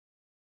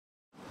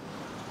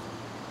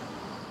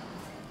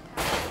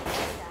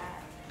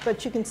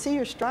but you can see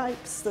your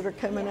stripes that are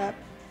coming up.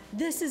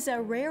 This is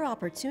a rare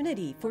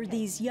opportunity for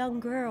these young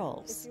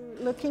girls. If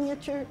you're looking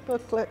at your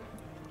booklet,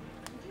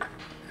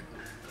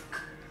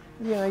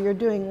 you're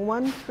doing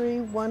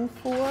 1-3,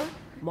 1-4.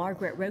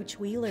 Margaret Roach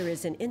Wheeler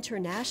is an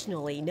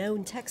internationally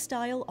known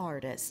textile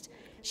artist.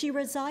 She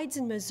resides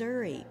in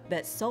Missouri,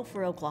 but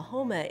Sulphur,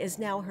 Oklahoma is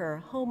now her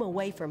home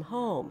away from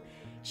home.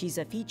 She's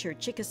a featured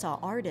Chickasaw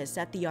artist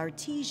at the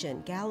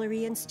ARTesian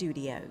Gallery and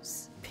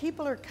Studios.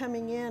 People are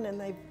coming in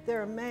and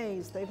they're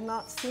amazed. They've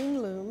not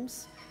seen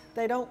looms.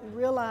 They don't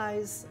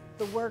realize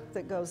the work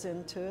that goes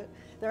into it.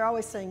 They're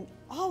always saying,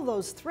 all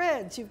those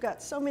threads, you've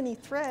got so many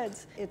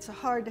threads. It's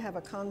hard to have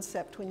a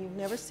concept when you've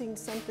never seen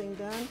something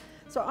done.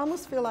 So I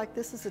almost feel like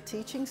this is a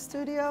teaching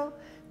studio,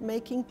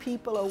 making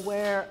people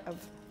aware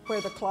of where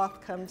the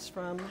cloth comes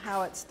from,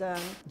 how it's done.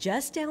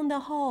 Just down the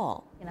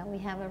hall, we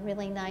have a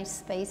really nice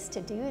space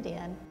to do it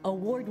in.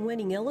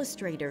 Award-winning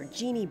illustrator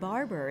Jeannie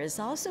Barber is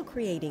also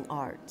creating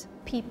art.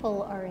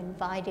 People are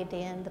invited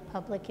in, the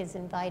public is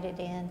invited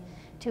in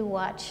to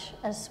watch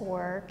us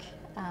work.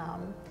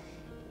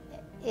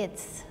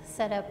 It's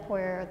set up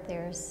where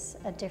there's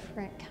a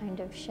different kind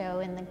of show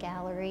in the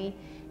gallery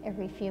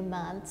every few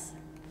months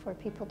for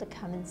people to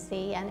come and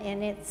see,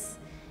 and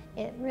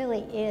it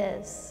really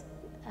is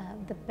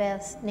the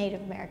best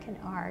Native American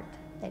art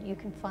that you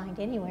can find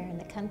anywhere in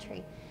the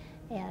country,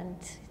 and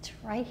it's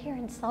right here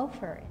in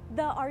Sulphur.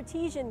 The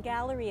ARTesian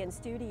Gallery and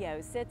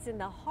Studios sits in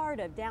the heart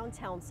of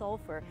downtown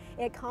Sulphur.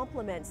 It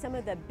complements some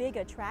of the big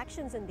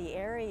attractions in the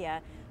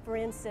area. For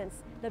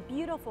instance, the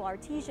beautiful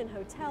Artesian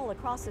Hotel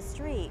across the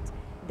street,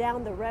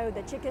 down the road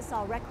the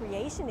Chickasaw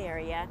Recreation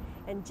Area,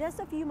 and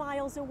just a few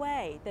miles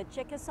away, the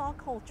Chickasaw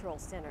Cultural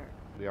Center.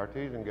 The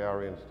ARTesian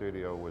Gallery and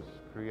Studio was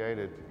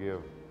created to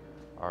give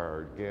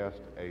our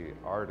guests an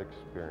art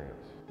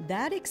experience.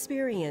 That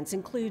experience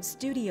includes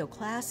studio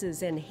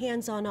classes and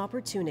hands-on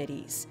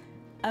opportunities.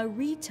 A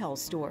retail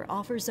store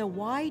offers a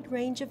wide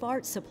range of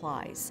art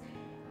supplies,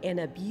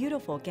 and a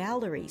beautiful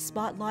gallery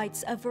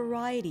spotlights a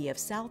variety of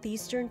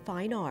southeastern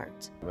fine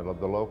art. The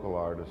local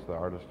artists, the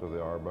artists of the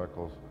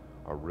Arbuckles,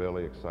 are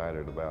really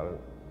excited about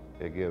it.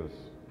 It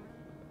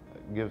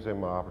gives them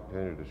an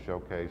opportunity to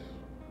showcase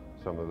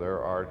some of their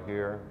art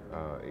here.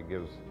 It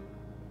gives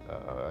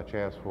a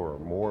chance for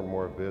more and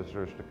more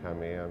visitors to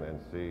come in and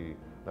see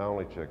not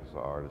only Chickasaw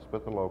artists,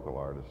 but the local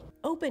artists.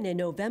 Open in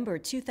November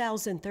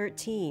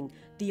 2013,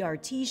 the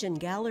Artesian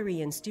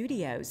Gallery and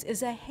Studios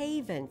is a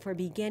haven for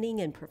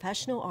beginning and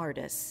professional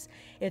artists.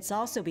 It's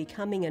also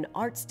becoming an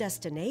arts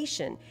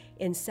destination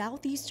in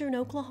southeastern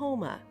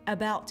Oklahoma.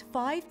 About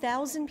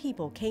 5,000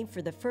 people came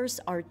for the first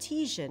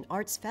Artesian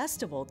Arts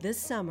Festival this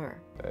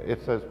summer.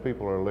 It says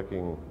people are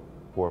looking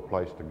for a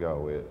place to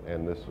go,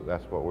 and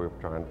that's what we're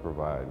trying to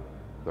provide.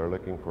 They're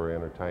looking for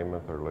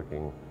entertainment, they're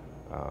looking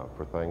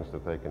for things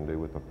that they can do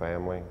with the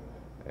family,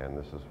 and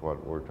this is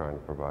what we're trying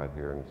to provide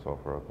here in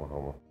Sulphur,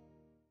 Oklahoma.